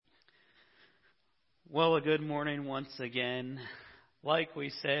Well, a good morning once again. Like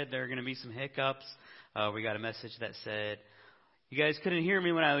we said, there are going to be some hiccups. We got a message that said, you guys couldn't hear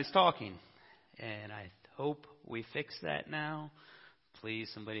me when I was talking. And I hope we fix that now. Please,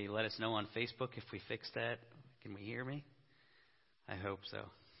 somebody let us know on Facebook if we fix that. Can we hear me? I hope so.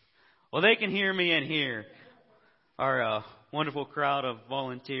 Well, they can hear me in here. Our wonderful crowd of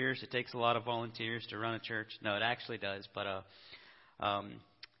volunteers. It takes a lot of volunteers to run a church. No, it actually does. But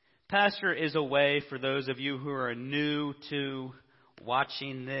Pastor is away for those of you who are new to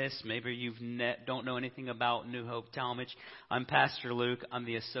watching this. Maybe you don't know anything about New Hope Tallmadge. I'm Pastor Luke. I'm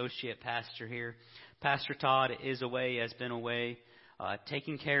the associate pastor here. Pastor Todd is away, has been away,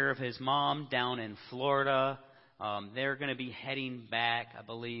 taking care of his mom down in Florida. They're going to be heading back, I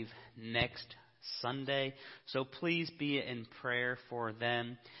believe, next Sunday. So please be in prayer for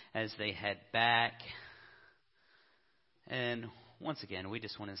them as they head back. And once again, we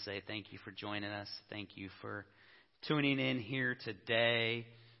just want to say thank you for joining us. Thank you for tuning in here today.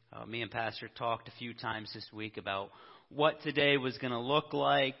 Me and Pastor talked a few times this week about what today was going to look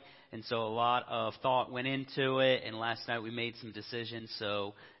like. And so a lot of thought went into it. And last night we made some decisions.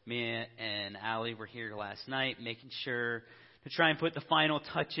 So me and Allie were here last night making sure to try and put the final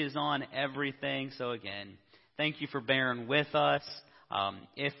touches on everything. So again, thank you for bearing with us.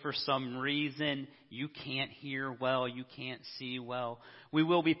 If for some reason you can't hear well, you can't see well, we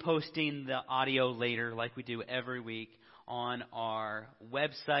will be posting the audio later like we do every week on our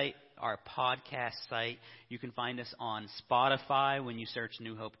website, our podcast site. You can find us on Spotify when you search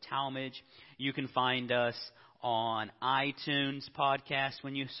New Hope Tallmadge. You can find us on iTunes podcast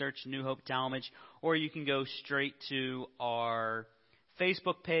when you search New Hope Tallmadge, or you can go straight to our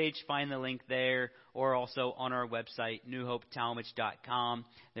Facebook page, find the link there, or also on our website, newhopetallmadge.com.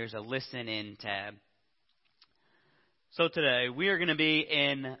 There's a listen in tab. So today, we are going to be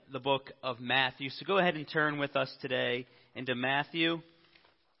in the book of Matthew. So go ahead and turn with us today into Matthew.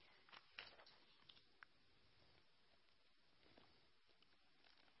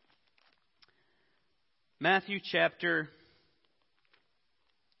 Matthew chapter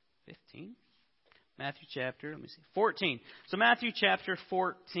 15. Matthew chapter, 14. So Matthew chapter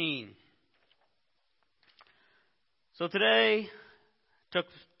 14. So today,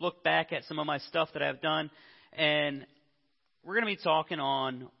 look back at some of my stuff that I've done, and we're going to be talking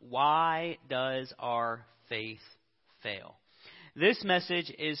on why does our faith fail. This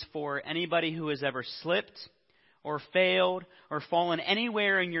message is for anybody who has ever slipped or failed or fallen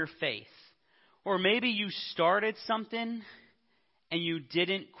anywhere in your faith. Or maybe you started something and you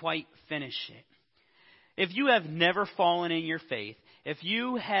didn't quite finish it. If you have never fallen in your faith, if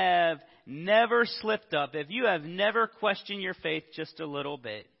you have never slipped up, if you have never questioned your faith just a little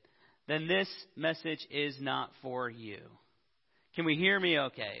bit, then this message is not for you. Can we hear me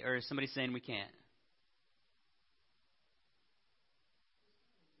okay? Or is somebody saying we can't?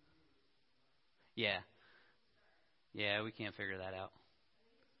 Yeah. Yeah, we can't figure that out.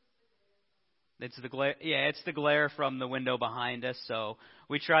 It's the glare. Yeah, it's the glare from the window behind us. So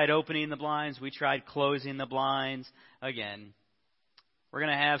we tried opening the blinds. We tried closing the blinds. Again, we're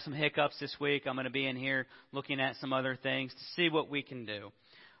going to have some hiccups this week. I'm going to be in here looking at some other things to see what we can do.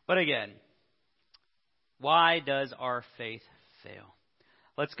 But again, why does our faith fail?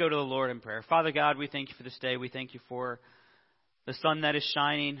 Let's go to the Lord in prayer. Father God, we thank you for this day. We thank you for the sun that is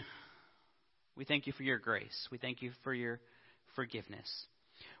shining. We thank you for your grace. We thank you for your forgiveness.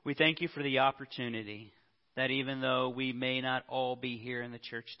 We thank you for the opportunity that even though we may not all be here in the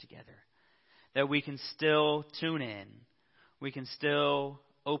church together, that we can still tune in. We can still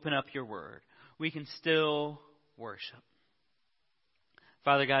open up your word. We can still worship.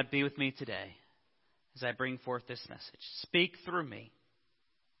 Father God, be with me today as I bring forth this message. Speak through me.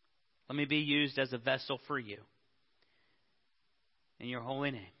 Let me be used as a vessel for you. In your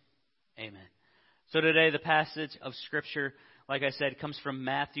holy name, amen. So today the passage of Scripture, like I said, comes from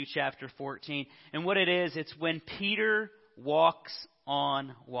Matthew chapter 14. And what it is, it's when Peter walks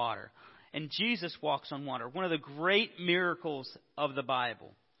on water. And Jesus walks on water. One of the great miracles of the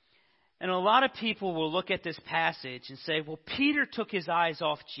Bible. And a lot of people will look at this passage and say, well, Peter took his eyes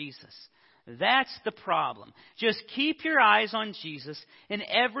off Jesus. That's the problem. Just keep your eyes on Jesus and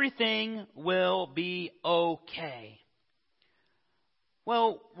everything will be okay.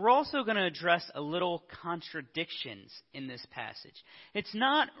 Well, we're also going to address a little contradictions in this passage. It's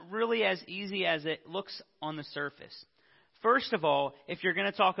not really as easy as it looks on the surface. First of all, if you're going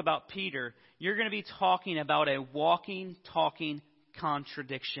to talk about Peter, you're going to be talking about a walking, talking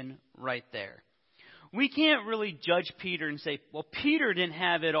contradiction right there. We can't really judge Peter and say, well, Peter didn't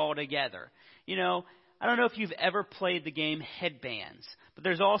have it all together. You know, I don't know if you've ever played the game Headbands, but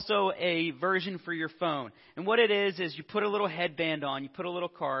there's also a version for your phone. And what it is you put a little headband on, you put a little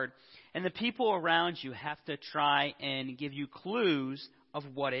card, and the people around you have to try and give you clues of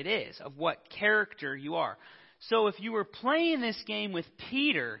what it is, of what character you are. So if you were playing this game with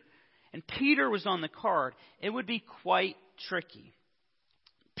Peter, and Peter was on the card, it would be quite tricky.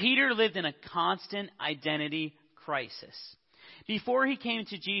 Peter lived in a constant identity crisis. Before he came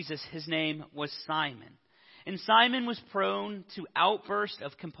to Jesus, his name was Simon. And Simon was prone to outbursts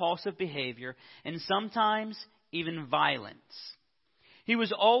of compulsive behavior and sometimes even violence. He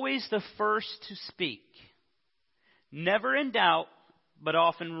was always the first to speak, never in doubt, but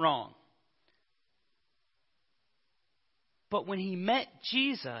often wrong. But when he met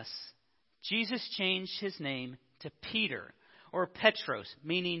Jesus, Jesus changed his name to Peter, or Petros,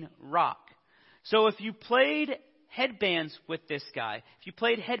 meaning rock. So if you played headbands with this guy, if you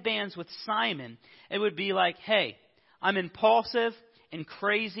played headbands with Simon, it would be like, hey, I'm impulsive and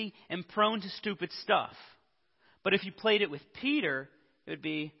crazy and prone to stupid stuff. But if you played it with Peter, it would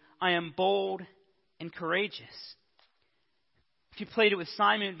be, I am bold and courageous. If you played it with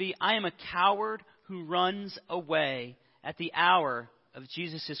Simon, it would be, I am a coward who runs away at the hour of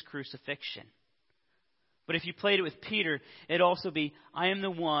Jesus' crucifixion. But if you played it with Peter, it'd also be, I am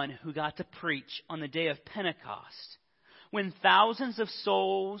the one who got to preach on the day of Pentecost, when thousands of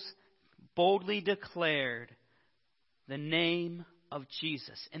souls boldly declared the name of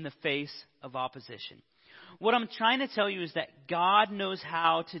Jesus in the face of opposition. What I'm trying to tell you is that God knows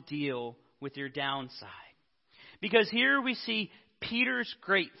how to deal with your downside. Because here we see Peter's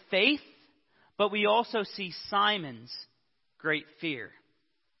great faith, but we also see Simon's great fear.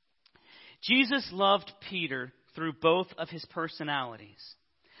 Jesus loved Peter through both of his personalities.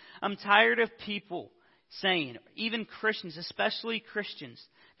 I'm tired of people saying, even Christians, especially Christians,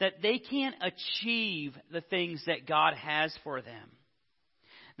 that they can't achieve the things that God has for them.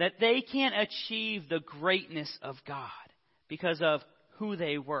 That they can't achieve the greatness of God because of who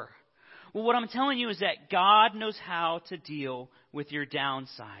they were. Well, what I'm telling you is that God knows how to deal with your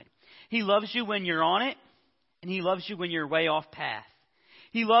downside. He loves you when you're on it, and He loves you when you're way off path.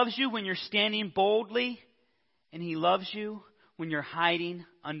 He loves you when you're standing boldly, and He loves you when you're hiding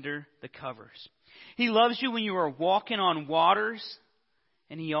under the covers. He loves you when you are walking on waters,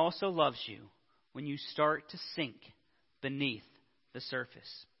 and He also loves you when you start to sink beneath the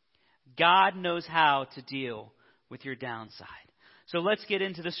surface. God knows how to deal with your downside. So let's get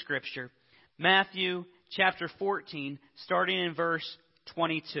into the scripture. Matthew chapter 14, starting in verse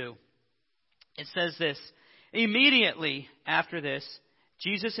 22. It says this, immediately after this,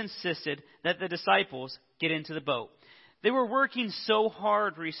 Jesus insisted that the disciples get into the boat. They were working so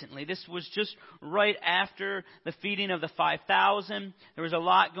hard recently. This was just right after the feeding of the 5,000. There was a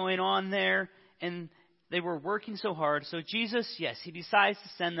lot going on there, and they were working so hard. So Jesus, He decides to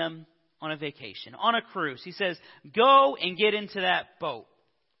send them on a vacation, on a cruise. He says, go and get into that boat.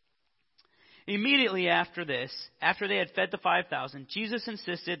 Immediately after this, after they had fed the 5,000, Jesus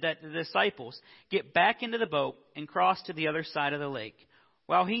insisted that the disciples get back into the boat and cross to the other side of the lake,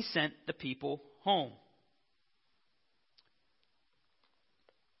 while He sent the people home.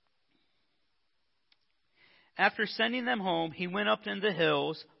 After sending them home, He went up into the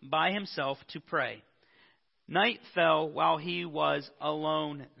hills by Himself to pray. Night fell while He was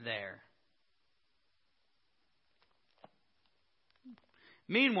alone there.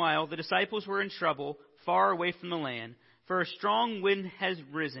 Meanwhile, the disciples were in trouble far away from the land, for a strong wind has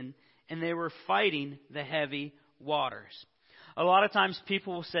risen, and they were fighting the heavy waters. A lot of times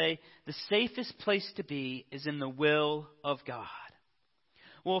people will say, the safest place to be is in the will of God.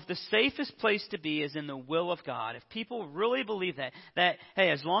 Well, if the safest place to be is in the will of God, if people really believe that, hey,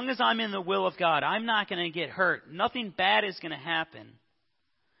 as long as I'm in the will of God, I'm not going to get hurt, nothing bad is going to happen,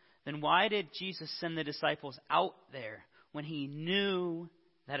 then why did Jesus send the disciples out there when He knew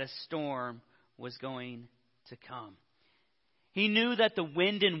that a storm was going to come? He knew that the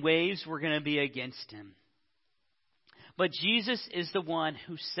wind and waves were going to be against Him. But Jesus is the one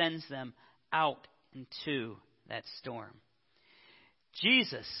who sends them out into that storm.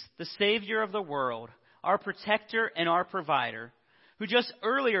 Jesus, the Savior of the world, our protector and our provider, who just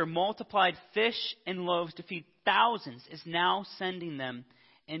earlier multiplied fish and loaves to feed thousands, is now sending them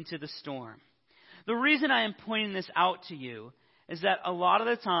into the storm. The reason I am pointing this out to you is that a lot of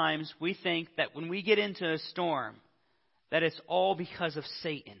the times we think that when we get into a storm, that it's all because of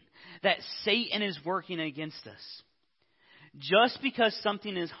Satan, that Satan is working against us. Just because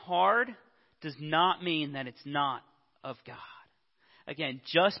something is hard does not mean that it's not of God. Again,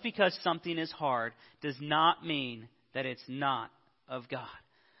 just because something is hard does not mean that it's not of God.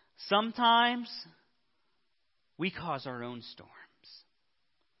 Sometimes we cause our own storms.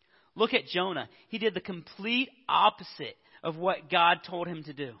 Look at Jonah. He did the complete opposite of what God told him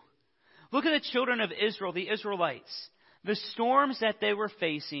to do. Look at the children of Israel, the Israelites. The storms that they were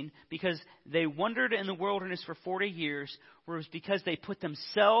facing because they wandered in the wilderness for 40 years was because they put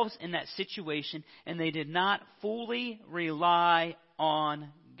themselves in that situation and they did not fully rely on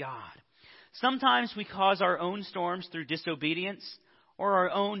God. Sometimes we cause our own storms through disobedience or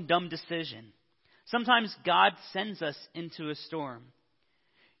our own dumb decision. Sometimes God sends us into a storm.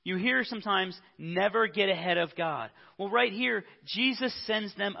 You hear sometimes, never get ahead of God. Well, right here, Jesus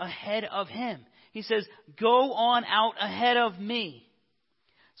sends them ahead of him. He says, go on out ahead of me.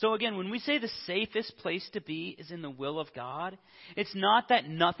 So again, when we say the safest place to be is in the will of God, it's not that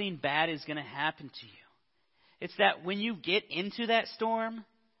nothing bad is going to happen to you. It's that when you get into that storm,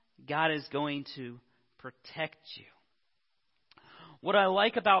 God is going to protect you. What I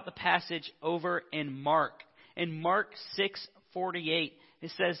like about the passage over in Mark 6:48,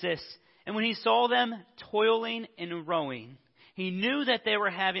 it says this, and when he saw them toiling and rowing, he knew that they were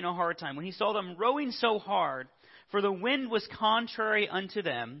having a hard time. When he saw them rowing so hard, for the wind was contrary unto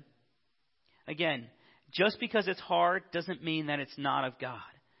them. Again, just because it's hard doesn't mean that it's not of God.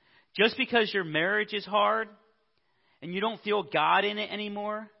 Just because your marriage is hard and you don't feel God in it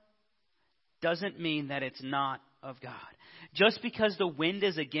anymore doesn't mean that it's not of God. Just because the wind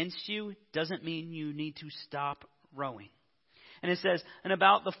is against you doesn't mean you need to stop rowing. And it says, and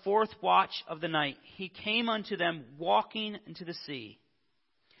about the fourth watch of the night, he came unto them walking into the sea.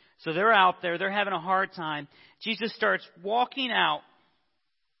 So they're out there, they're having a hard time. Jesus starts walking out,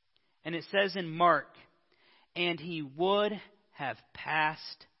 and it says in Mark, and he would have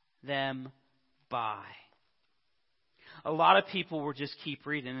passed them by. A lot of will will just keep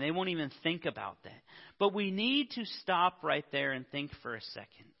reading, and they won't even think about that. But we need to stop right there and think for a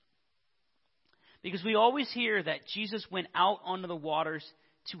second. Because we always hear that Jesus went out onto the waters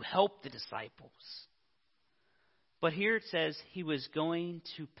to help the disciples. But here it says he was going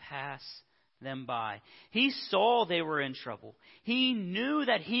to pass them by. He saw they were in trouble. He knew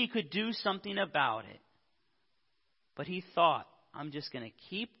that he could do something about it. But he thought, I'm just going to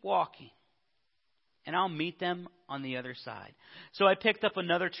keep walking, and I'll meet them on the other side. So I picked up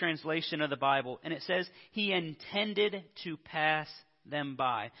another translation of the Bible, and it says he intended to pass them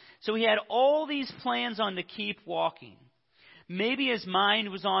by. So he had all these plans on to keep walking. Maybe his mind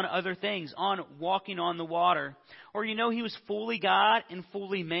was on other things, on walking on the water. Or he was fully God and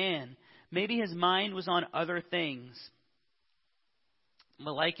fully man. Maybe his mind was on other things.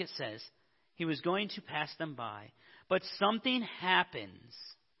 But like it says, he was going to pass them by. But something happens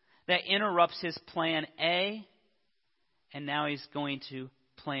that interrupts his plan A, and now he's going to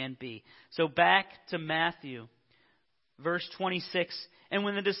plan B. So back to Matthew. Verse 26, and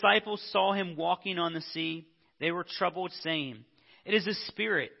when the disciples saw him walking on the sea, they were troubled, saying, it is a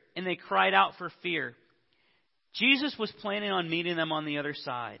spirit, and they cried out for fear. Jesus was planning on meeting them on the other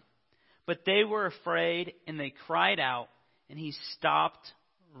side, but they were afraid, and they cried out, and he stopped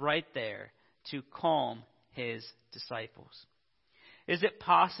right there to calm his disciples. Is it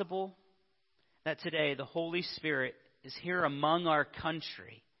possible that today the Holy Spirit is here among our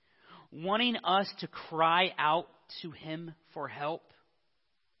country, wanting us to cry out to him for help?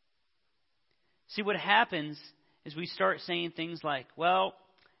 See, what happens is we start saying things like, well,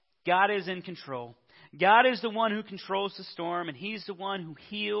 God is in control. God is the one who controls the storm, and he's the one who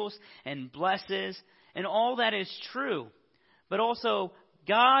heals and blesses, and all that is true. But also,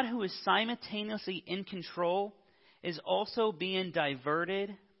 God, who is simultaneously in control, is also being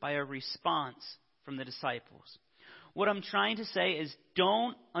diverted by a response from the disciples. What I'm trying to say is,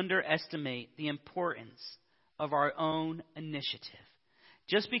 don't underestimate the importance of our own initiative.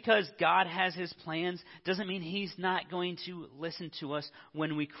 Just because God has his plans doesn't mean he's not going to listen to us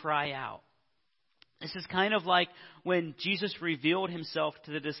when we cry out. This is kind of like when Jesus revealed himself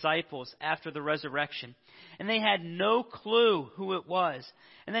to the disciples after the resurrection, and they had no clue who it was.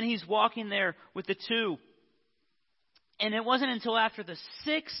 And then he's walking there with the two, and it wasn't until after the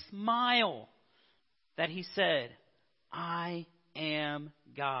 6th mile that he said, I am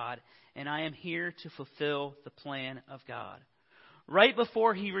God, and I am here to fulfill the plan of God. Right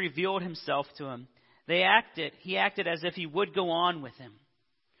before he revealed himself to him, he acted as if he would go on with him.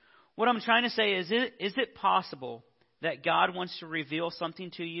 What I'm trying to say is it possible that God wants to reveal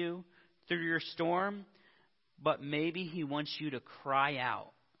something to you through your storm, but maybe he wants you to cry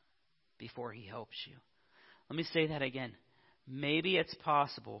out before he helps you? Let me say that again. Maybe it's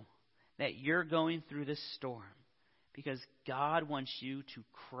possible that you're going through this storm because God wants you to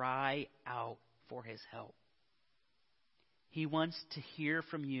cry out for his help. He wants to hear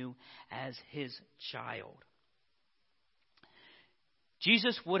from you as his child.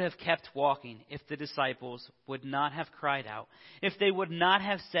 Jesus would have kept walking if the disciples would not have cried out, if they would not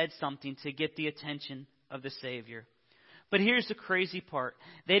have said something to get the attention of the Savior. But here's the crazy part.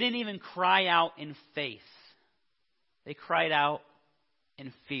 They didn't even cry out in faith. They cried out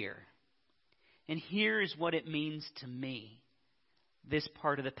in fear. And here is what it means to me, this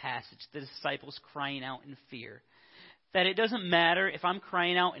part of the passage, the disciples crying out in fear. That it doesn't matter if I'm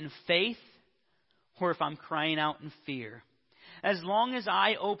crying out in faith or if I'm crying out in fear. As long as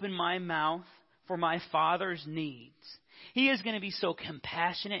I open my mouth for my Father's needs, He is going to be so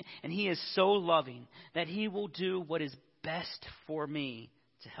compassionate and He is so loving that He will do what is best for me,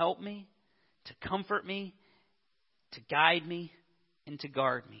 to help me, to comfort me, to guide me, and to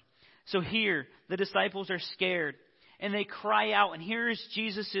guard me. So here, the disciples are scared and they cry out. And here is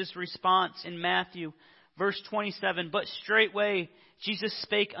Jesus' response in Matthew, verse 27. But straightway Jesus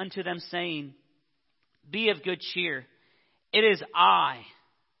spake unto them, saying, Be of good cheer. It is I.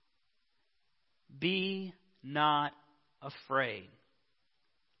 Be not afraid.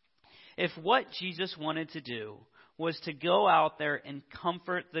 If what Jesus wanted to do was to go out there and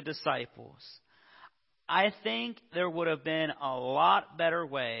comfort the disciples, I think there would have been a lot better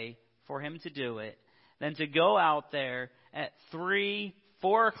way for Him to do it than to go out there at 3,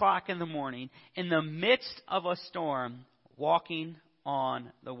 4 o'clock in the morning in the midst of a storm walking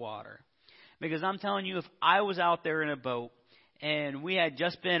on the water. Because I'm telling you, if I was out there in a boat and we had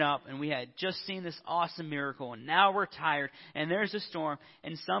just been up and we had just seen this awesome miracle and now we're tired and there's a storm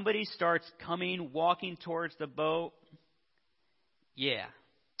and somebody starts walking towards the boat, yeah,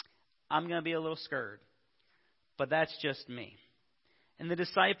 I'm going to be a little scared. But that's just me. And the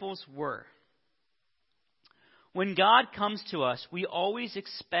disciples were. When God comes to us, we always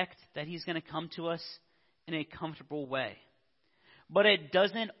expect that He's going to come to us in a comfortable way. But it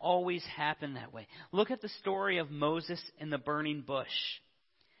doesn't always happen that way. Look at the story of Moses in the burning bush.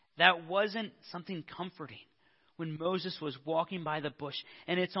 That wasn't something comforting. When Moses was walking by the bush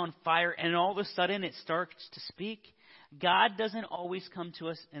and it's on fire and all of a sudden it starts to speak, God doesn't always come to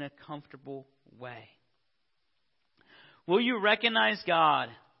us in a comfortable way. Will you recognize God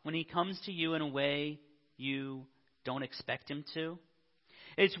when He comes to you in a way you don't expect Him to?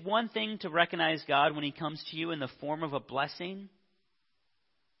 It's one thing to recognize God when He comes to you in the form of a blessing.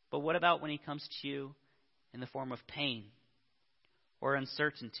 But what about when He comes to you in the form of pain or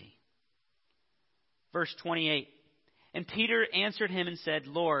uncertainty? Verse 28, And Peter answered Him and said,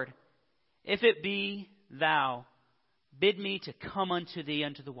 Lord, if it be Thou, bid me to come unto Thee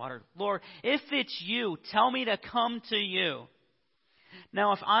unto the water. Lord, if it's You, tell me to come to You.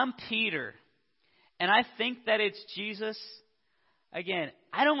 Now, if I'm Peter and I think that it's Jesus, again,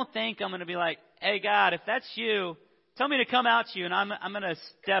 I don't think I'm going to be like, hey, God, if that's You, tell me to come out to You, and I'm going to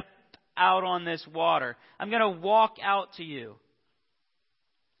step out on this water. I'm going to walk out to You.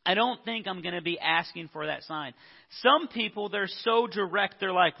 I don't think I'm going to be asking for that sign. Some people, they're so direct.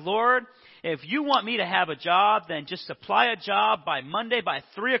 They're like, Lord, if You want me to have a job, then just supply a job by Monday by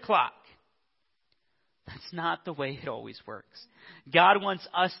 3 o'clock. That's not the way it always works. God wants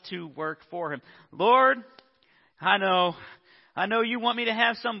us to work for Him. Lord, I know You want me to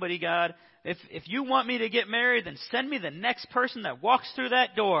have somebody, God. If You want me to get married, then send me the next person that walks through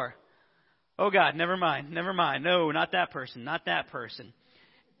that door. Oh, God, never mind. No, not that person.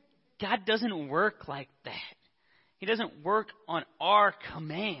 God doesn't work like that. He doesn't work on our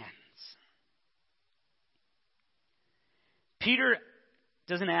commands. Peter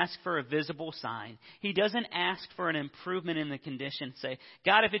doesn't ask for a visible sign. He doesn't ask for an improvement in the condition. Say,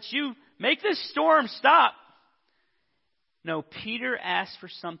 God, if it's You, make this storm stop. No, Peter asked for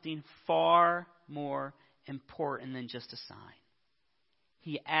something far more important than just a sign.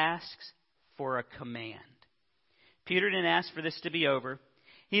 He asks for a command. Peter didn't ask for this to be over.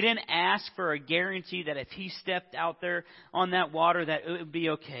 He didn't ask for a guarantee that if he stepped out there on that water that it would be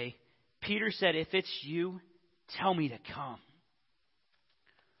okay. Peter said, if it's You, tell me to come.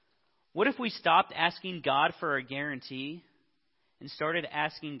 What if we stopped asking God for a guarantee and started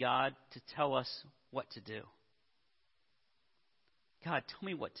asking God to tell us what to do? God, tell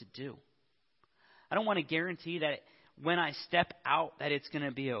me what to do. I don't want to guarantee that when I step out that it's going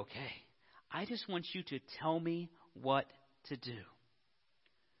to be okay. I just want You to tell me what to do.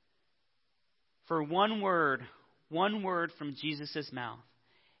 For one word from Jesus' mouth,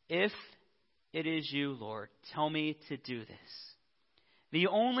 if it is You, Lord, tell me to do this. The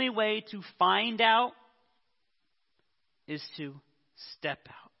only way to find out is to step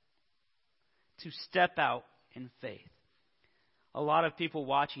out. To step out in faith. A lot of people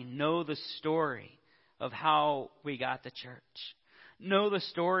watching know the story of how we got to church. Know the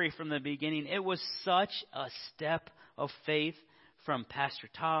story from the beginning. It was such a step of faith from Pastor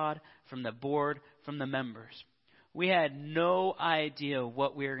Todd, from the board, from the members. We had no idea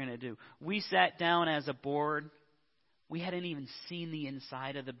what we were going to do. We sat down as a board. We hadn't even seen the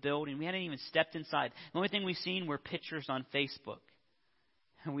inside of the building. We hadn't even stepped inside. The only thing we've seen were pictures on Facebook.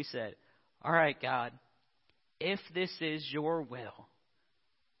 And we said, all right, God, if this is your will,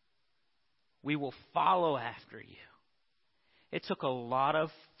 we will follow after you. It took a lot of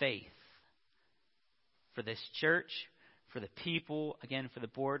faith for this church, for the people, again, for the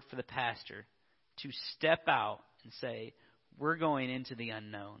board, for the pastor, to step out and say, we're going into the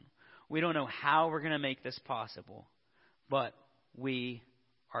unknown. We don't know how we're going to make this possible, but we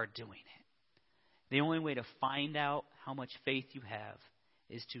are doing it. The only way to find out how much faith you have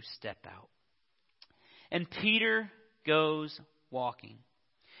is to step out. And Peter goes walking.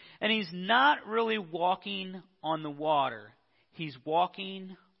 And he's not really walking on the water. He's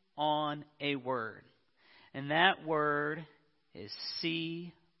walking on a word. And that word is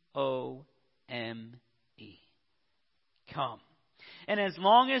C-O-M-E. Come. And as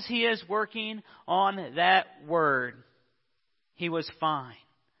long as he is working on that word, he was fine.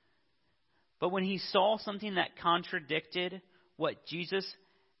 But when he saw something that contradicted what Jesus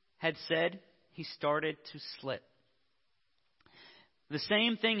had said, he started to slip. The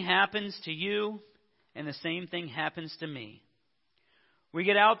same thing happens to you, and the same thing happens to me. We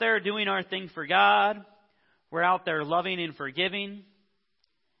get out there doing our thing for God. We're out there loving and forgiving.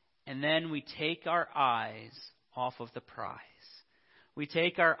 And then we take our eyes off of the prize. We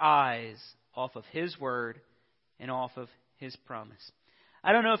take our eyes off of His Word and off of His promise.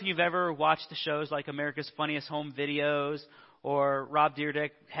 I don't know if you've ever watched the shows like America's Funniest Home Videos, or Rob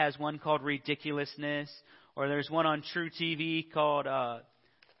Dyrdek has one called Ridiculousness, or there's one on True TV called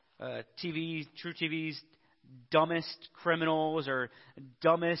True TV's Dumbest Criminals or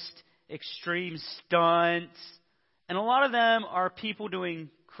Dumbest Extreme Stunts. And a lot of them are people doing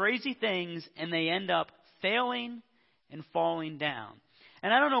crazy things and they end up failing and falling down.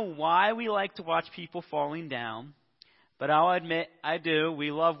 And I don't know why we like to watch people falling down, but I'll admit I do.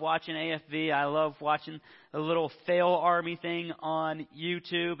 We love watching AFV. I love watching the little fail army thing on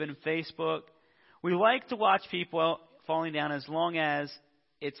YouTube and Facebook. We like to watch people falling down as long as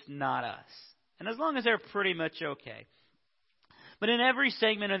it's not us. And as long as they're pretty much okay. But in every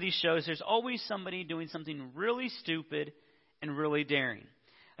segment of these shows, there's always somebody doing something really stupid and really daring.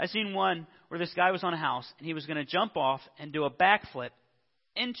 I've seen one where this guy was on a house and he was going to jump off and do a backflip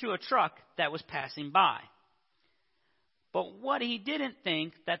into a truck that was passing by. But what he didn't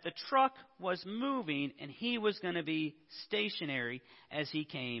think, that the truck was moving and he was going to be stationary as he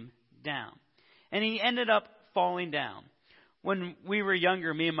came down. And he ended up falling down. When we were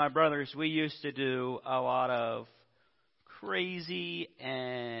younger, me and my brothers, we used to do a lot of crazy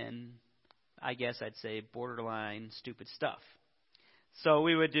and I guess I'd say borderline stupid stuff. So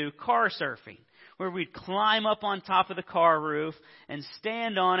we would do car surfing, where we'd climb up on top of the car roof and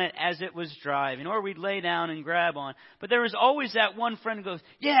stand on it as it was driving, or we'd lay down and grab on. But there was always that one friend who goes,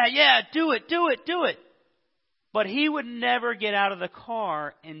 yeah, do it. But he would never get out of the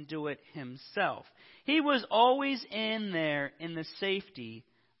car and do it himself. He was always in there in the safety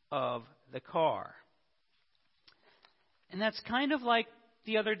of the car. And that's kind of like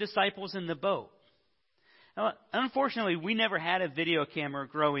the other disciples in the boat. Now, unfortunately, we never had a video camera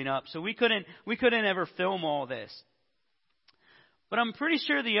growing up, so we couldn't ever film all this. But I'm pretty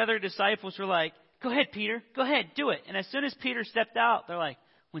sure the other disciples were like, go ahead, Peter, go ahead, do it. And as soon as Peter stepped out, they're like,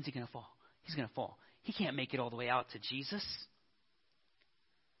 when's he going to fall? He's going to fall. He can't make it all the way out to Jesus.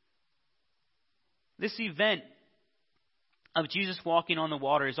 This event of Jesus walking on the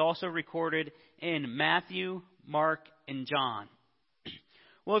water is also recorded in Matthew, Mark, and John.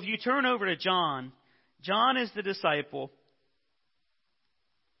 Well, if you turn over to John, John is the disciple.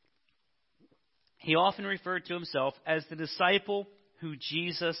 He often referred to himself as the disciple who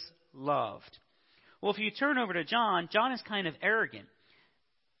Jesus loved. Well, if you turn over to John, John is kind of arrogant.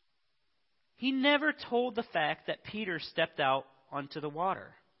 He never told the fact that Peter stepped out onto the water.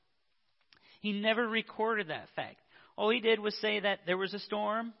 He never recorded that fact. All he did was say that there was a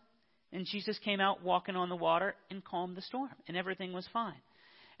storm and Jesus came out walking on the water and calmed the storm and everything was fine.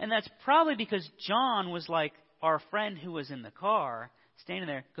 And that's probably because John was like our friend who was in the car, standing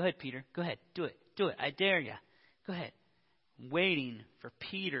there. Go ahead, Peter. Go ahead. Do it. I dare you. Go ahead. Waiting for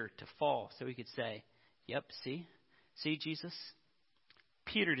Peter to fall so he could say, yep, see, Jesus?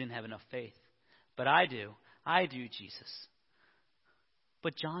 Peter didn't have enough faith. But I do, Jesus.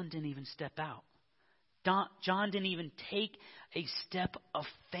 But John didn't even step out. John didn't even take a step of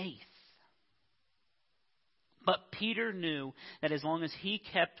faith. But Peter knew that as long as he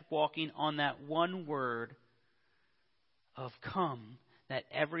kept walking on that one word of come, that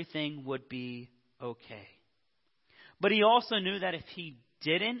everything would be okay. But he also knew that if he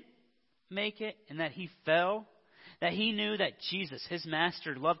didn't make it and that he fell, that he knew that Jesus, his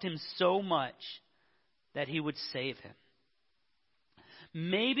master, loved him so much that he would save him.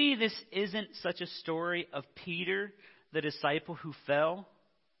 Maybe this isn't such a story of Peter, the disciple who fell.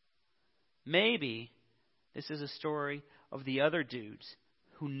 Maybe this is a story of the other dudes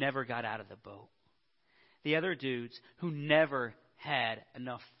who never got out of the boat. The other dudes who never had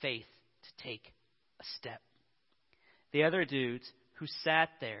enough faith to take a step. The other dudes who sat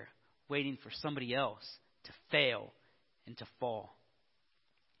there waiting for somebody else to fail and to fall.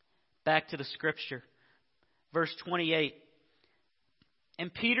 Back to the scripture. Verse 28.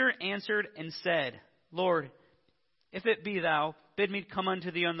 And Peter answered and said, Lord, if it be thou, bid me come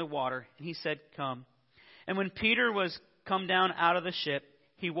unto thee on the water. And he said, Come. And when Peter was come down out of the ship,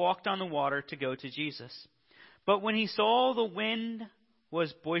 he walked on the water to go to Jesus. But when he saw the wind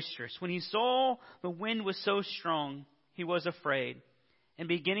was boisterous, when he saw the wind was so strong, he was afraid. And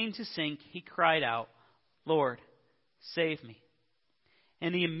beginning to sink, he cried out, Lord, save me.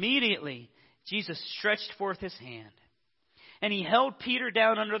 And immediately Jesus stretched forth his hand. And he held Peter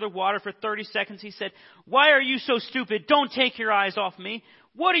down under the water for 30 seconds. He said, Why are you so stupid? Don't take your eyes off me.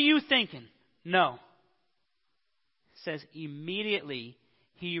 What are you thinking? No. It says, immediately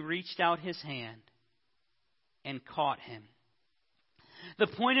he reached out his hand and caught him. The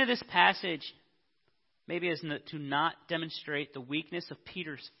point of this passage maybe is to not demonstrate the weakness of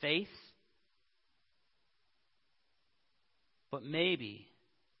Peter's faith, but maybe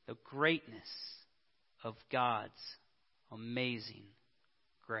the greatness of God's amazing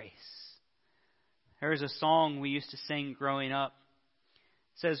grace. There's a song we used to sing growing up.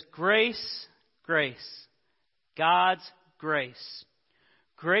 It says, Grace, grace, God's grace.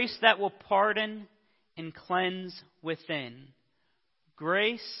 Grace that will pardon and cleanse within.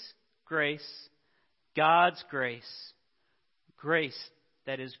 Grace, grace, God's grace. Grace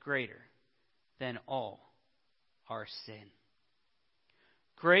that is greater than all our sin.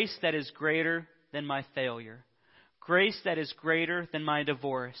 Grace that is greater than my failure. Grace that is greater than my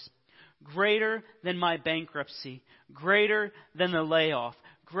divorce, greater than my bankruptcy, greater than the layoff,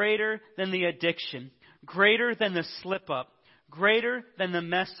 greater than the addiction, greater than the slip up, greater than the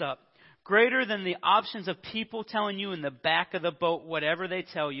mess up, greater than the options of people telling you in the back of the boat, whatever they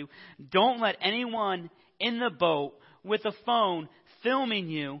tell you. Don't let anyone in the boat with a phone filming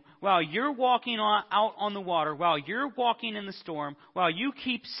you while you're walking out on the water, while you're walking in the storm, while you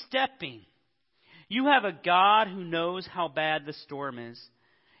keep stepping. You have a God who knows how bad the storm is.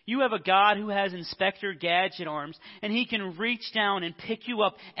 You have a God who has Inspector Gadget arms, and he can reach down and pick you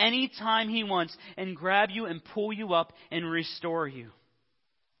up anytime he wants and grab you and pull you up and restore you.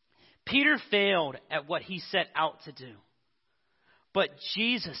 Peter failed at what he set out to do, but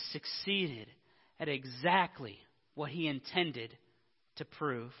Jesus succeeded at exactly what he intended to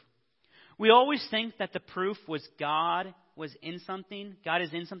prove. We always think that the proof was God is in something,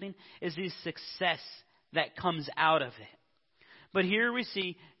 is the success that comes out of it. But here we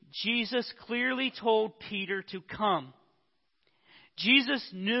see Jesus clearly told Peter to come. Jesus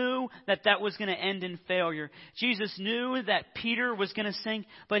knew that was going to end in failure. Jesus knew that Peter was going to sink,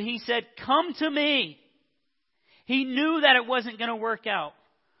 but he said, Come to me. He knew that it wasn't going to work out,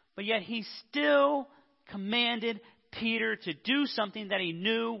 but yet he still commanded Peter to do something that he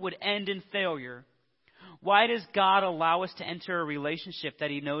knew would end in failure. Why does God allow us to enter a relationship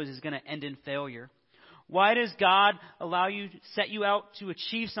that he knows is going to end in failure? Why does God allow you to set you out to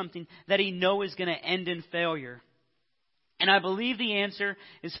achieve something that he knows is going to end in failure? And I believe the answer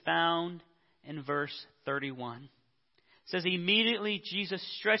is found in verse 31. It says, Immediately Jesus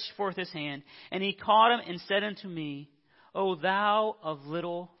stretched forth his hand, and he caught him and said unto me, O thou of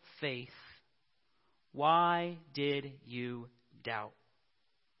little faith, why did you doubt?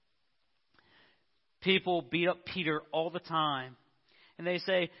 People beat up Peter all the time. And they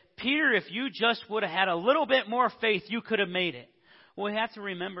say, Peter, if you just would have had a little bit more faith, you could have made it. Well, we have to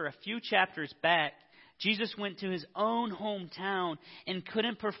remember a few chapters back, Jesus went to his own hometown and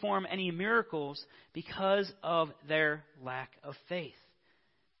couldn't perform any miracles because of their lack of faith.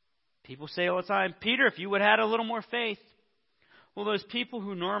 People say all the time, Peter, if you would have had a little more faith. Well, those people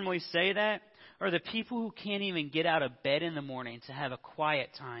who normally say that are the people who can't even get out of bed in the morning to have a quiet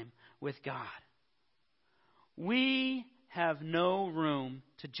time with God. We have no room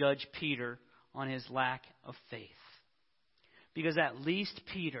to judge Peter on his lack of faith, because at least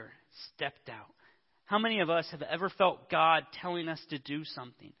Peter stepped out. How many of us have ever felt God telling us to do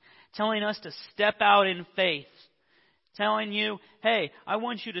something, telling us to step out in faith, telling you, hey, I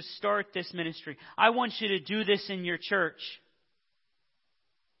want you to start this ministry. I want you to do this in your church.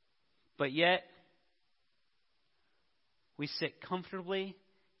 But yet, we sit comfortably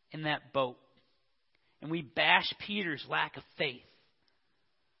in that boat and we bash Peter's lack of faith.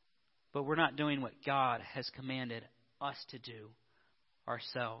 But we're not doing what God has commanded us to do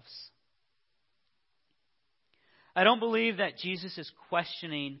ourselves. I don't believe that Jesus is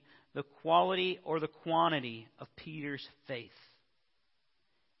questioning the quality or the quantity of Peter's faith.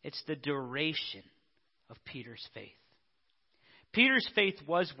 It's the duration of Peter's faith. Peter's faith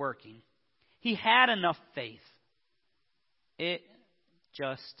was working. He had enough faith. It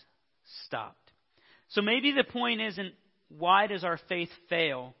just stopped. So maybe the point isn't, why does our faith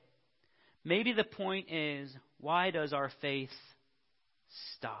fail? Maybe the point is, why does our faith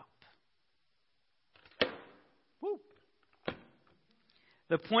stop? Woo.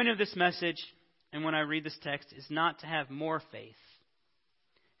 The point of this message, and when I read this text, is not to have more faith.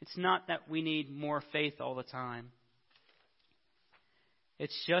 It's not that we need more faith all the time.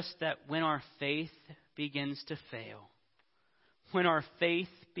 It's just that when our faith begins to fail, when our faith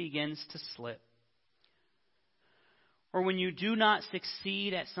begins to slip, or when you do not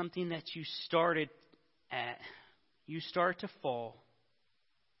succeed at something that you started at, you start to fall,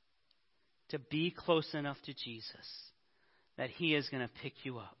 to be close enough to Jesus that He is going to pick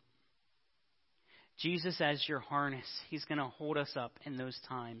you up. Jesus as your harness, He's going to hold us up in those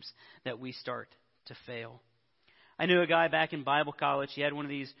times that we start to fail. I knew a guy back in Bible college. He had one of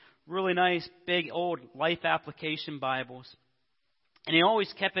these really nice, big, old life application Bibles. And he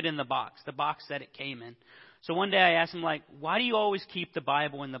always kept it in the box that it came in. So one day I asked him, why do you always keep the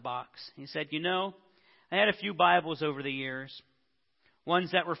Bible in the box? He said, I had a few Bibles over the years.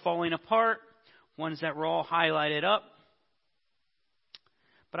 Ones that were falling apart, ones that were all highlighted up.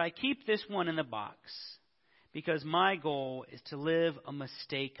 But I keep this one in the box because my goal is to live a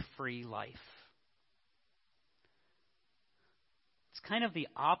mistake-free life. It's kind of the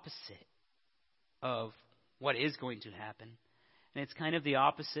opposite of what is going to happen. And it's kind of the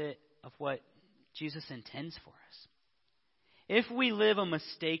opposite of what Jesus intends for us. If we live a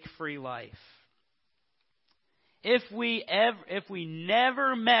mistake-free life, if we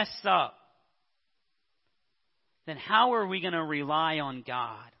never mess up, then how are we going to rely on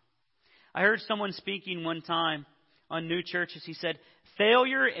God? I heard someone speaking one time on New Churches. He said,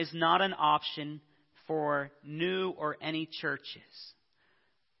 failure is not an option for new or any churches,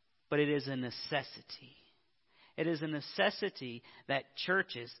 but it is a necessity. It is a necessity that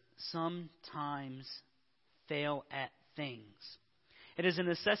churches sometimes fail at things. It is a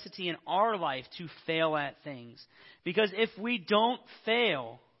necessity in our life to fail at things. Because if we don't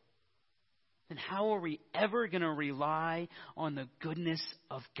fail, then how are we ever going to rely on the goodness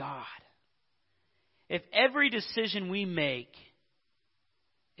of God? If every decision we make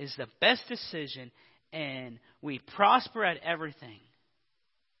is the best decision and we prosper at everything,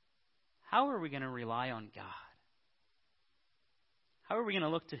 how are we going to rely on God? How are we going to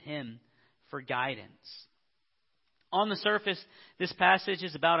look to Him for guidance? On the surface, this passage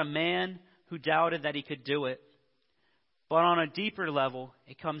is about a man who doubted that he could do it. But on a deeper level,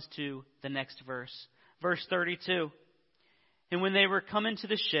 it comes to the next verse. Verse 32. And when they were come into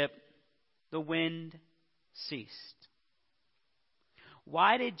the ship, the wind ceased.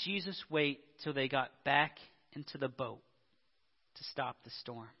 Why did Jesus wait till they got back into the boat to stop the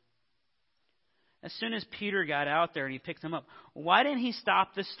storm? As soon as Peter got out there and he picked him up, why didn't he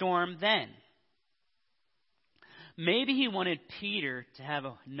stop the storm then? Maybe he wanted Peter to have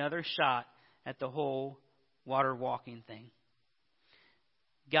another shot at the whole water walking thing.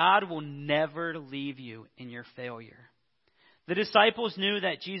 God will never leave you in your failure. The disciples knew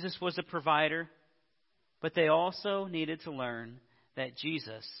that Jesus was a provider, but they also needed to learn that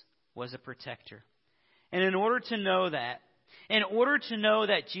Jesus was a protector. And in order to know that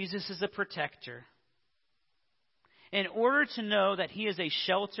Jesus is a protector, in order to know that He is a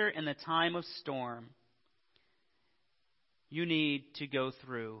shelter in the time of storm, you need to go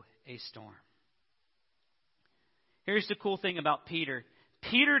through a storm. Here's the cool thing about Peter.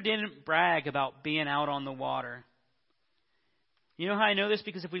 Peter didn't brag about being out on the water. You know how I know this?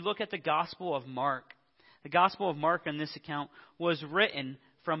 Because if we look at the Gospel of Mark, the Gospel of Mark on this account was written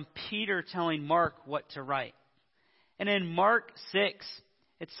from Peter telling Mark what to write. And in Mark 6,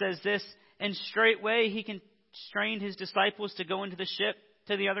 it says this, and straightway he constrained his disciples to go into the ship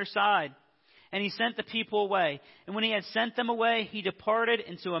to the other side. And he sent the people away. And when he had sent them away, he departed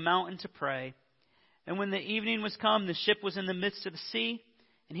into a mountain to pray. And when the evening was come, the ship was in the midst of the sea,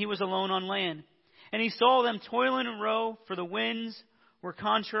 and he was alone on land. And he saw them toil in a row, for the winds were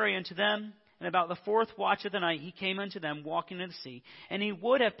contrary unto them. And about the fourth watch of the night he came unto them walking in the sea, and he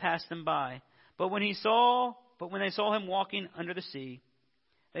would have passed them by. But when they saw him walking under the sea,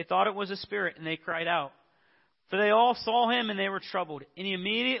 they thought it was a spirit, and they cried out. For they all saw him, and they were troubled. And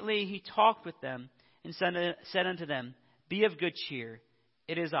immediately he talked with them, and said unto them, Be of good cheer,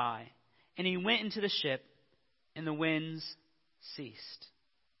 it is I. And he went into the ship, and the winds ceased.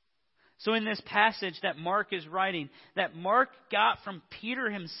 So in this passage that Mark is writing, that Mark got from Peter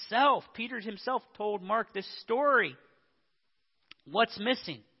himself. Peter himself told Mark this story. What's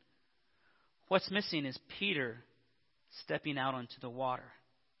missing? What's missing is Peter stepping out onto the water.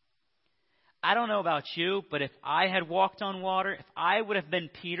 I don't know about you, but if I had walked on water, if I would have been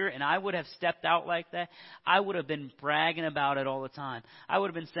Peter and I would have stepped out like that, I would have been bragging about it all the time. I would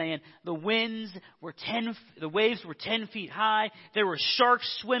have been saying the waves were 10 feet high. There were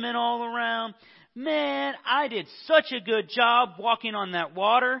sharks swimming all around. Man, I did such a good job walking on that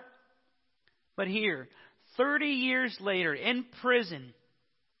water. But here, 30 years later, in prison,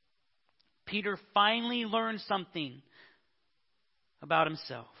 Peter finally learned something about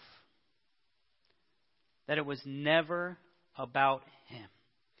himself. That it was never about him.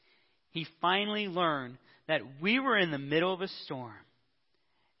 He finally learned that we were in the middle of a storm,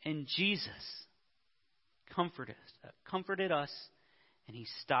 and Jesus comforted us, and he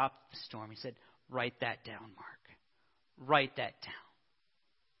stopped the storm. He said, Write that down, Mark. Write that down.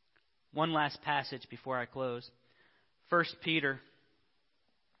 One last passage before I close. 1 Peter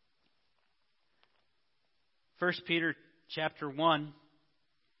chapter 1.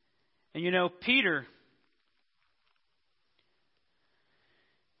 And you know,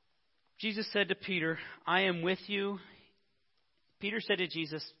 Jesus said to Peter, I am with you. Peter said to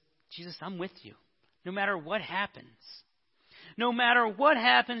Jesus, Jesus, I'm with you. No matter what happens. No matter what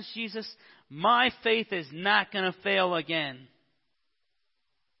happens, Jesus, my faith is not going to fail again.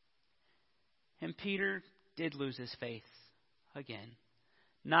 And Peter did lose his faith again.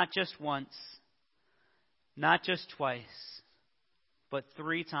 Not just once, not just twice, but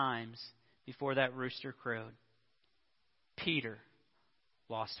 3 times before that rooster crowed. Peter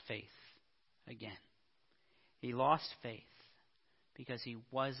lost faith again. He lost faith because he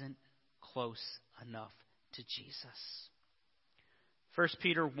wasn't close enough to Jesus. 1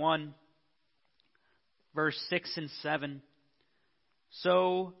 Peter 1, verse 6 and 7.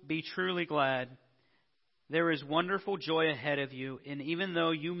 So be truly glad. There is wonderful joy ahead of you, and even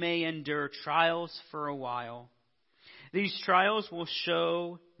though you may endure trials for a while, these trials will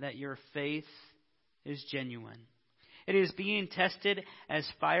show that your faith is genuine. It is being tested as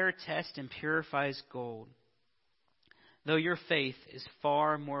fire tests and purifies gold. Though your faith is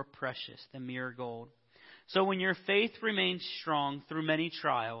far more precious than mere gold. So when your faith remains strong through many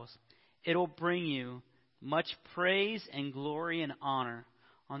trials, it'll bring you much praise and glory and honor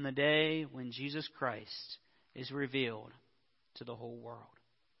on the day when Jesus Christ is revealed to the whole world.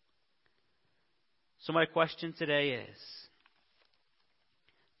 So my question today is,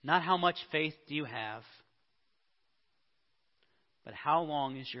 not how much faith do you have, but how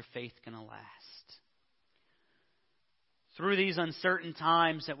long is your faith going to last? Through these uncertain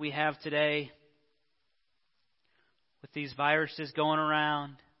times that we have today, with these viruses going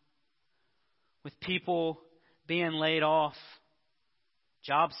around, with people being laid off,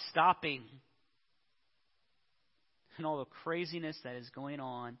 jobs stopping, and all the craziness that is going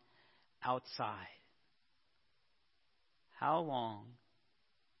on outside, how long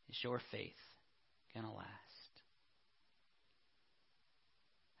is your faith going to last?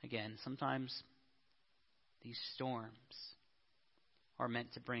 Again, sometimes these storms are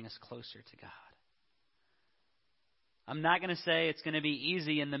meant to bring us closer to God. I'm not going to say it's going to be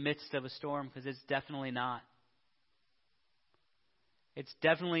easy in the midst of a storm, because it's definitely not. It's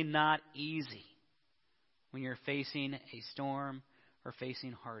definitely not easy when you're facing a storm or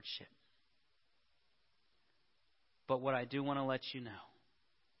facing hardship. But what I do want to let you know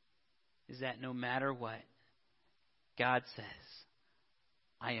is that no matter what, God says,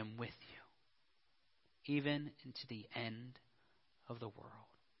 I am with you, even into the end of the world.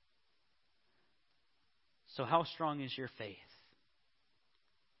 So how strong is your faith?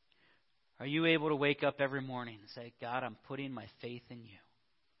 Are you able to wake up every morning and say, God, I'm putting my faith in you?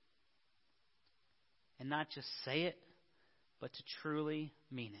 And not just say it, but to truly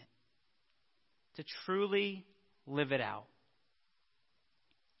mean it. To truly live it out.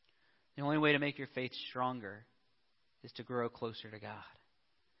 The only way to make your faith stronger is to grow closer to God.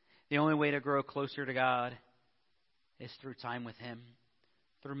 The only way to grow closer to God is through time with Him,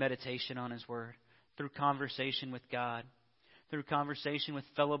 through meditation on His Word, through conversation with God, through conversation with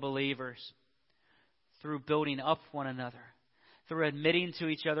fellow believers, through building up one another. through admitting to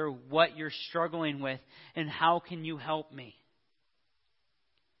each other what you're struggling with and how can you help me.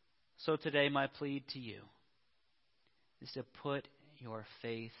 So today my plea to you is to put your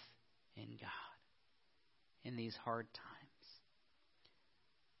faith in God in these hard times.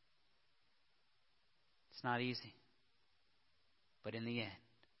 It's not easy, but in the end,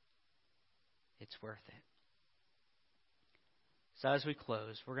 it's worth it. So as we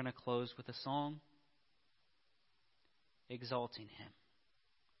close, we're going to close with a song exalting Him.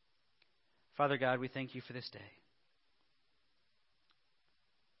 Father God, we thank you for this day.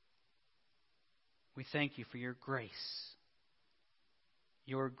 We thank you for your grace,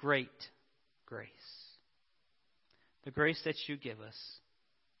 your great grace, the grace that you give us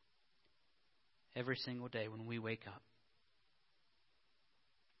every single day when we wake up.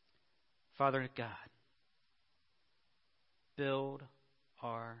 Father God, build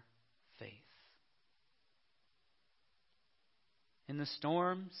our faith. In the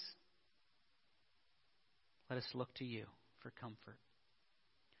storms, let us look to you for comfort.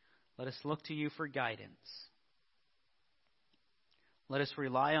 Let us look to you for guidance. Let us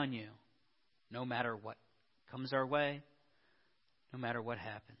rely on you no matter what comes our way, no matter what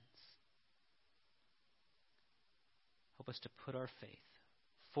happens. Help us to put our faith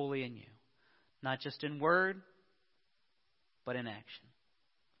fully in you, not just in word, but in action.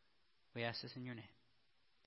 We ask this in your name.